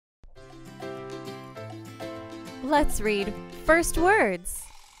Let's read first words.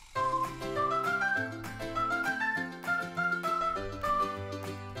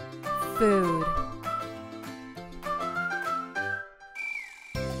 Food.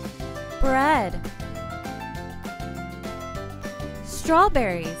 Bread.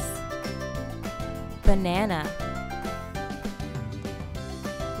 Strawberries. Banana.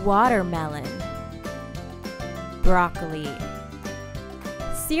 Watermelon. Broccoli.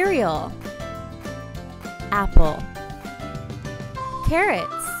 Cereal. Apple.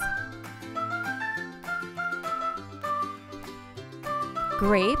 Carrots.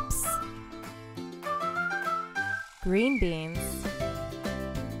 Grapes. Green beans.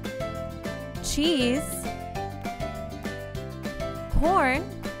 Cheese. Corn.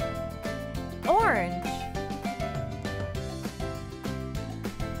 Orange.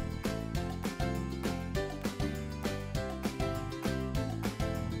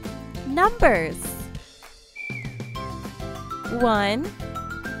 Numbers. 1,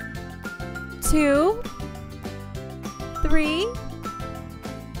 2, 3,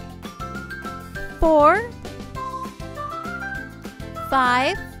 4,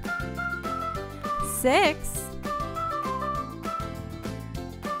 5, 6,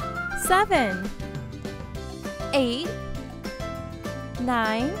 7, 8,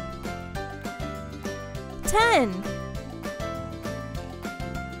 9, 10.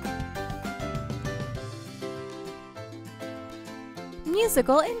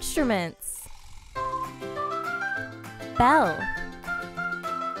 Musical instruments. Bell.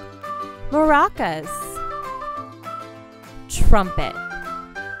 Maracas. Trumpet.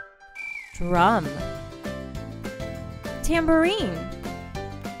 Drum. Tambourine.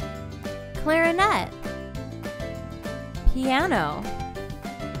 Clarinet. Piano.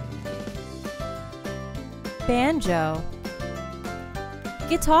 Banjo.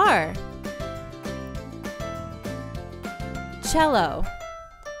 Guitar. Cello.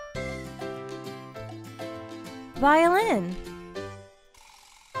 Violin.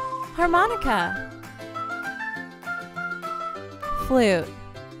 Harmonica. Flute.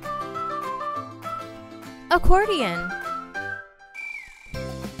 Accordion.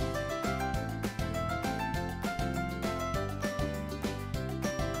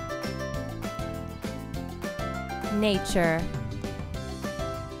 Nature.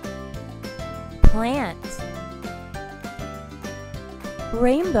 Plant.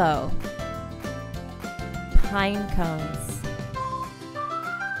 Rainbow. Pine cones.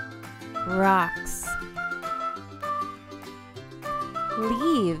 Rocks.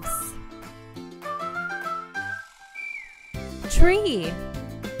 Leaves. Tree.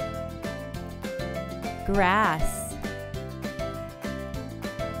 Grass.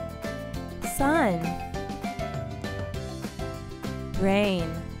 Sun.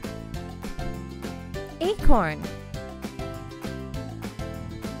 Rain. Acorn.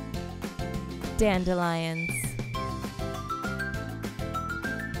 Dandelions.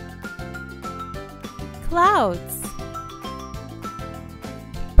 Clouds.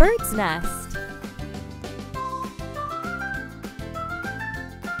 Bird's nest.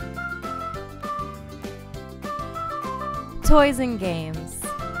 Toys and games.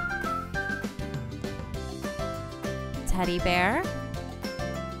 Teddy bear.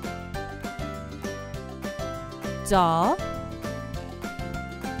 Doll.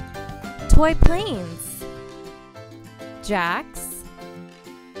 Toy planes. Jacks.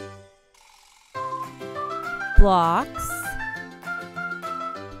 Blocks.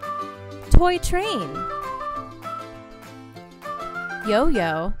 Toy train.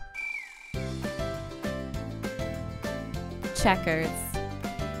 Yo-yo. Checkers.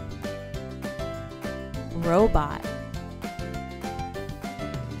 Robot.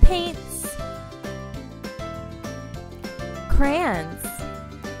 Paints. Crayons.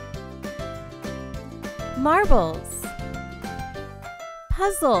 Marbles.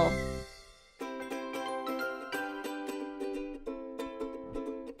 Puzzle.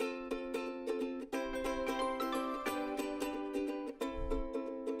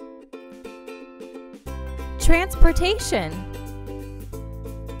 Transportation.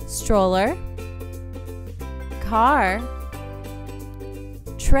 Stroller. Car.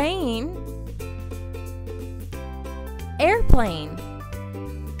 Train. Airplane.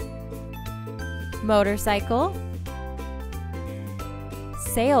 Motorcycle.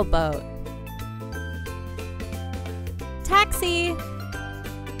 Sailboat. Taxi.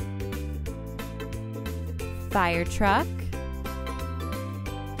 Fire truck.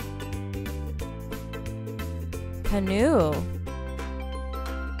 Canoe.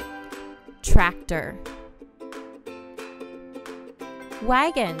 Tractor.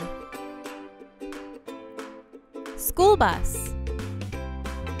 Wagon. School bus.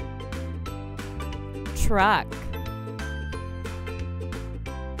 Truck.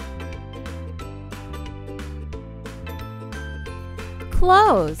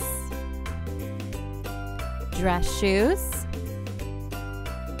 Clothes. Dress shoes.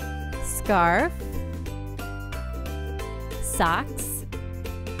 Scarf. Socks.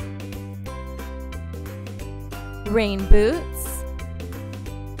 Rain boots.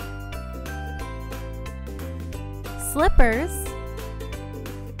 Slippers.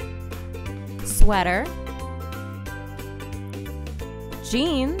 Sweater.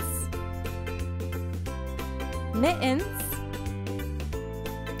 Jeans. Mittens.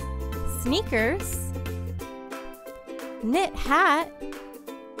 Sneakers. Knit hat.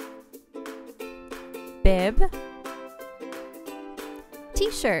 Bib.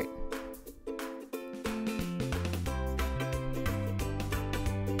 T-shirt.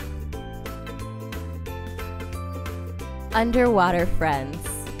 Underwater friends.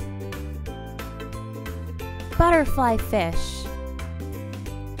 Butterfly fish.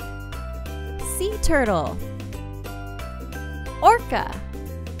 Sea turtle. Orca.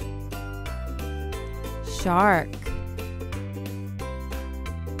 Shark.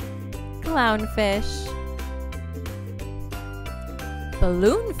 Clownfish.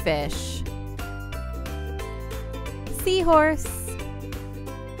 Balloonfish. Seahorse.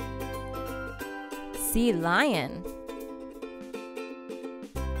 Sea lion.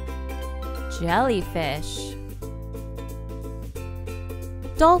 Jellyfish.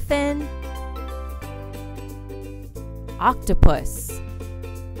 Dolphin. Octopus.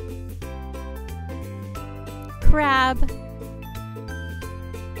 Crab.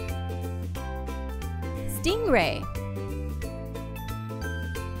 Stingray.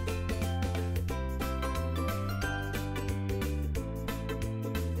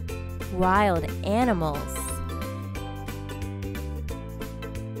 Wild animals.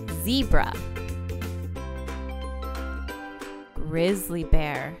 Zebra. Grizzly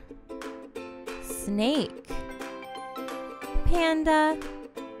bear. Snake. Panda.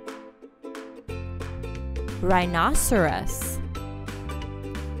 Rhinoceros.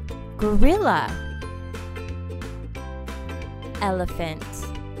 Gorilla. Elephant.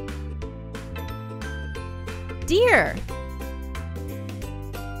 Deer.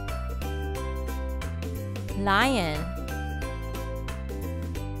 Lion.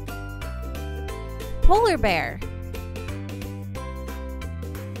 Polar bear.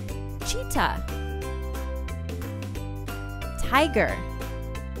 Cheetah. Tiger.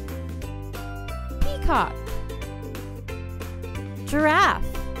 Peacock. Giraffe.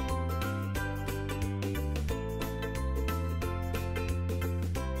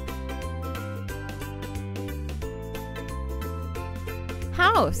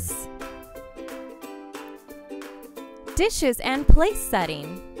 House. Dishes and place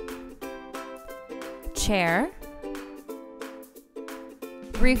setting. Chair.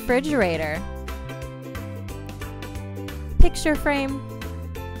 Refrigerator. Picture frame.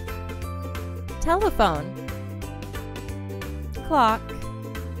 Telephone. Clock.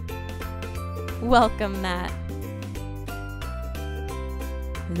 Welcome mat.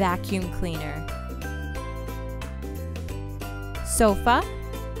 Vacuum cleaner. Sofa.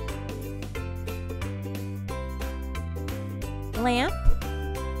 Lamp.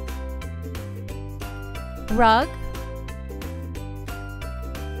 Rug.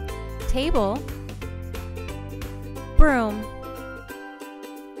 Table. Broom.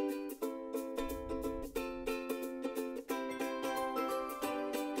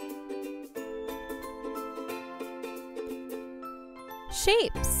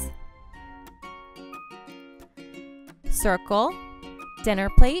 Shapes. Circle. Dinner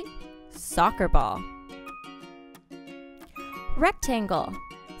plate. Soccer ball. Rectangle.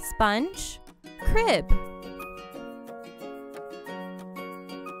 Sponge. Crib.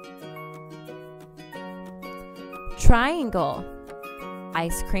 Triangle.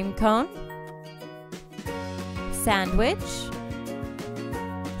 Ice cream cone. Sandwich.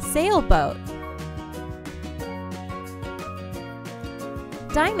 Sailboat.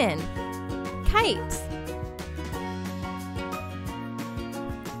 Diamond. Kite.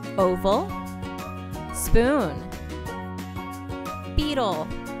 Oval. Spoon. Beetle.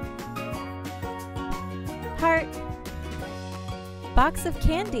 Heart. Box of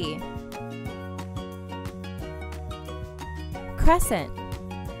candy. Crescent.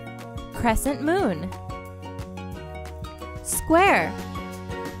 Crescent moon. Square.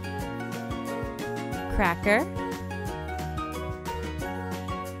 Cracker.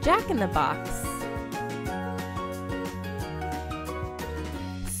 Jack-in-the-box.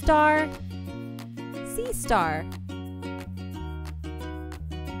 Star. Sea star.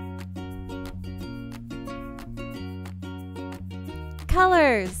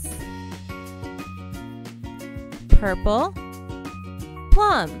 colors. Purple,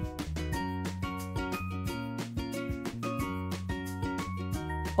 plum.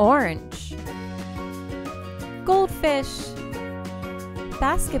 Orange, goldfish,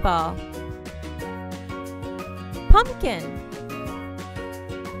 basketball, pumpkin,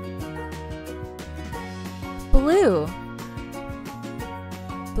 blue,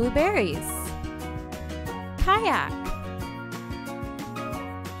 blueberries, kayak,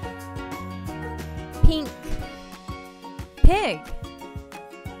 pink, pig,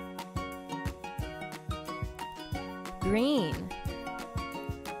 green,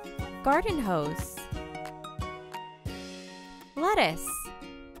 garden hose, lettuce,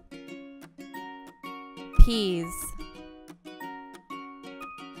 peas,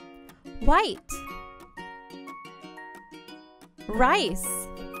 white, rice,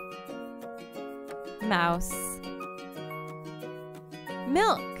 mouse,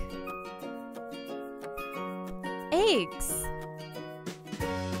 milk, eggs,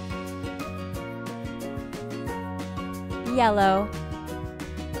 yellow,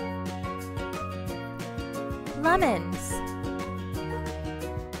 lemons,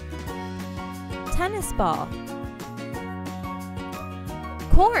 tennis ball,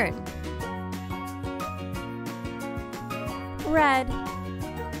 corn, red,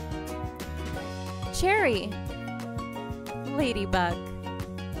 cherry, ladybug,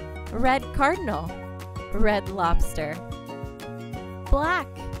 red cardinal, red lobster, black,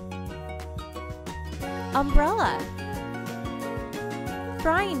 umbrella,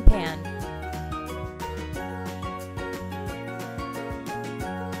 frying pan,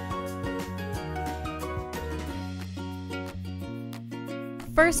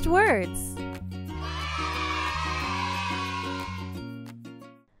 first words.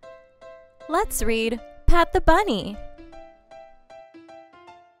 Let's read Pat the Bunny.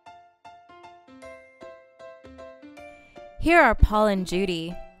 Here are Paul and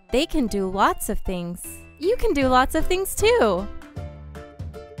Judy. They can do lots of things. You can do lots of things too.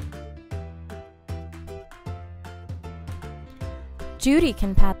 Judy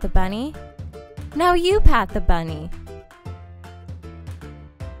can pat the bunny. Now you pat the bunny.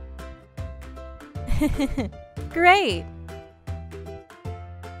 Great!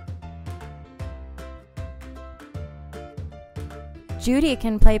 Judy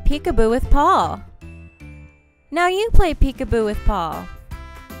can play peekaboo with Paul. Now you play peekaboo with Paul.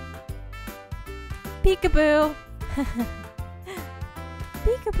 Peekaboo!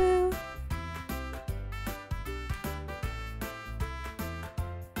 Peekaboo!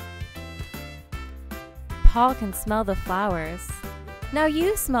 Paul can smell the flowers. Now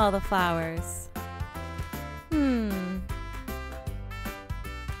you smell the flowers.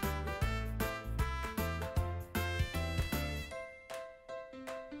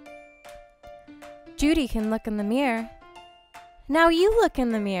 Judy can look in the mirror. Now you look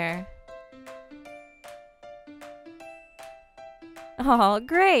in the mirror. Oh,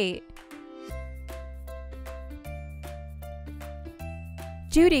 great!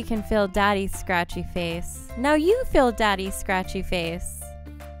 Judy can feel Daddy's scratchy face. Now you feel Daddy's scratchy face.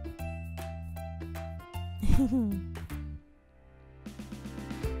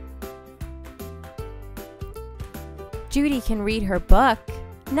 Judy can read her book.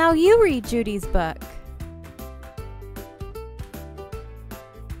 Now you read Judy's book.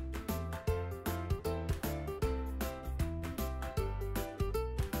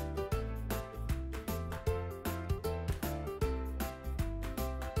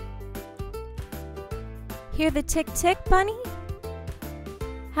 Hear the tick-tick, Bunny?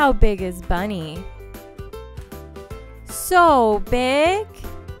 How big is Bunny? So big!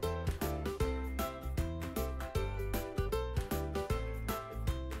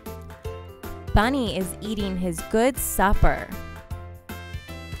 Bunny is eating his good supper.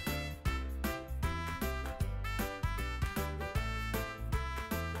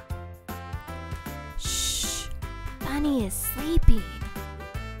 Shh! Bunny is sleeping.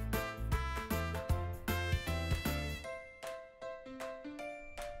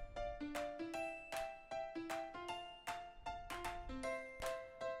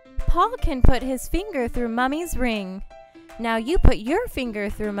 Paul can put his finger through Mummy's ring. Now you put your finger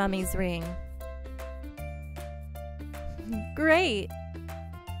through Mummy's ring. Great!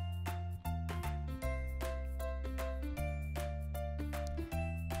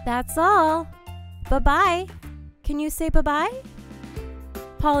 That's all. Bye-bye. Can you say bye-bye?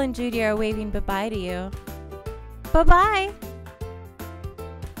 Paul and Judy are waving bye-bye to you. Bye-bye.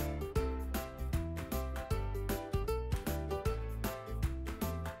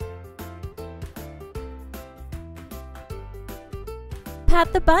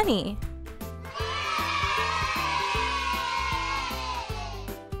 Pat the bunny.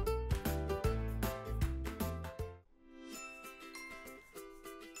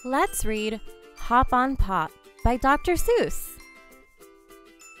 Let's read Hop on Pop by Dr. Seuss.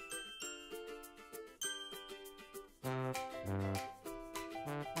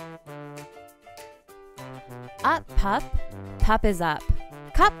 Up, pup, pup is up.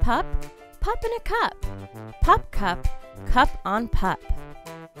 Cup, pup, pup in a cup. Pup, cup, cup on pup.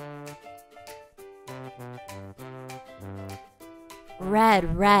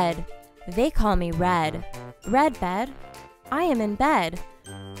 Red, red, they call me Red. Red bed, I am in bed.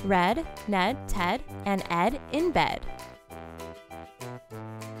 Red, Ned, Ted, and Ed in bed.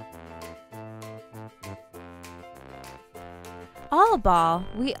 All ball,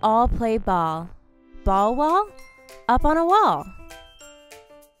 we all play ball. Ball wall, up on a wall.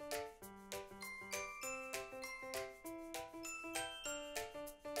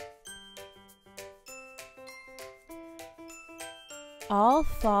 All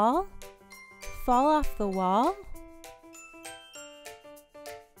fall, fall off the wall.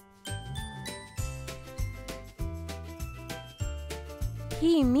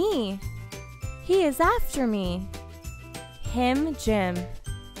 He, me, he is after me. Him, Jim,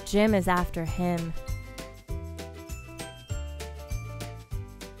 Jim is after him.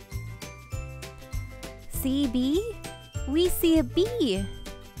 CB, we see a bee.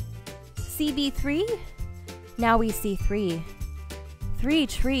 CB3, now we see three. Three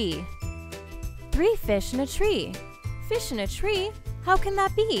tree, three fish in a tree. Fish in a tree, how can that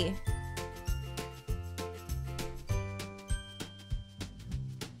be?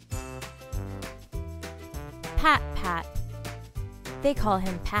 Pat, Pat, they call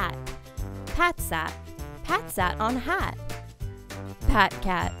him Pat. Pat sat on hat. Pat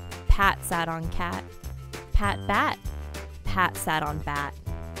cat, Pat sat on cat. Pat bat, Pat sat on bat.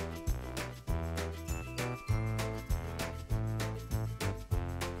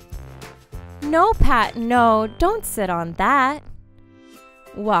 No, Pat, no, don't sit on that.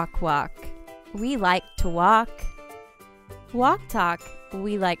 Walk, walk, we like to walk. Walk, talk,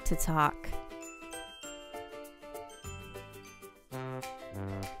 we like to talk.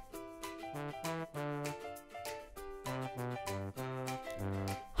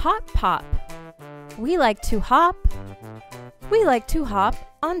 Hop, pop, we like to hop. We like to hop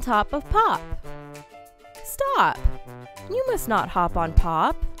on top of Pop. Stop, you must not hop on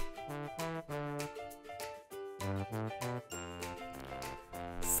Pop.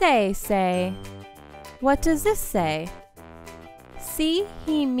 Say, say, what does this say? See,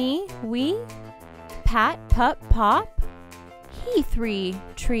 he, me, we, Pat, pup, pop, he, three,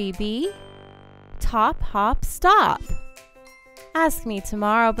 tree, bee, top, hop, stop. Ask me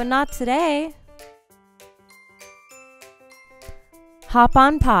tomorrow, but not today. Hop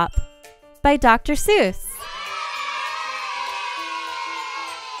on Pop by Dr. Seuss.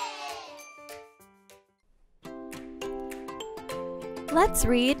 Let's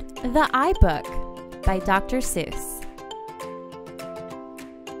read The iBook by Dr. Seuss.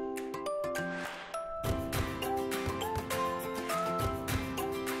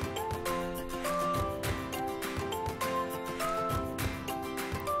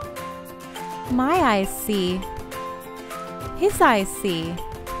 My eyes see, his eyes see.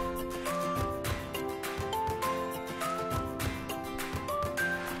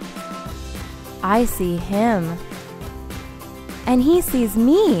 I see him, and he sees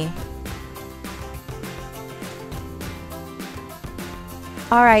me.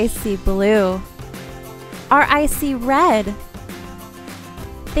 Our eyes see blue, our eyes see red.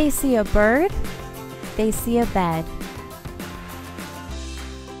 They see a bird, they see a bed.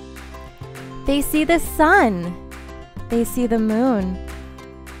 They see the sun, they see the moon.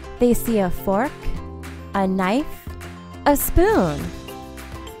 They see a fork, a knife, a spoon.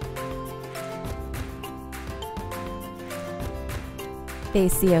 They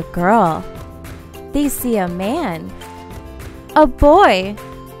see a girl, they see a man, a boy,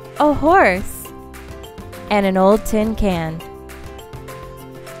 a horse, and an old tin can.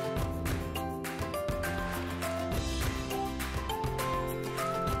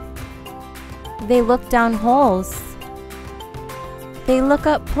 They look down holes, they look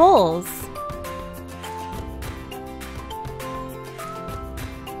up poles.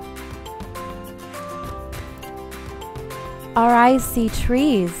 Our eyes see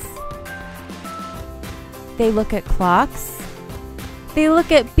trees. They look at clocks. They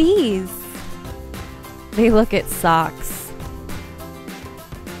look at bees. They look at socks.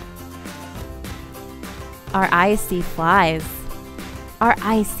 Our eyes see flies. Our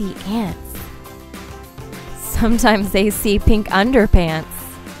eyes see ants. So Sometimes they see pink underpants.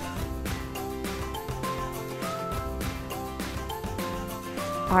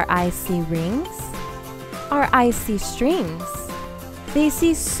 Our eyes see rings. Our eyes see strings. They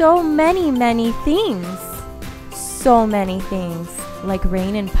see so many, many things. So many things, like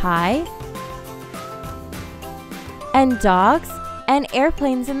rain and pie, and dogs and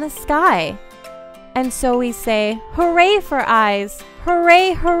airplanes in the sky. And so we say, hooray for eyes!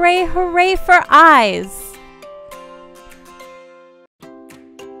 Hooray, hooray, hooray for eyes!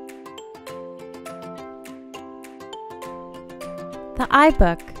 The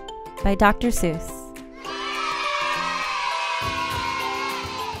iBook by Dr. Seuss.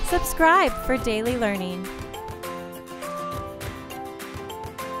 Subscribe for daily learning.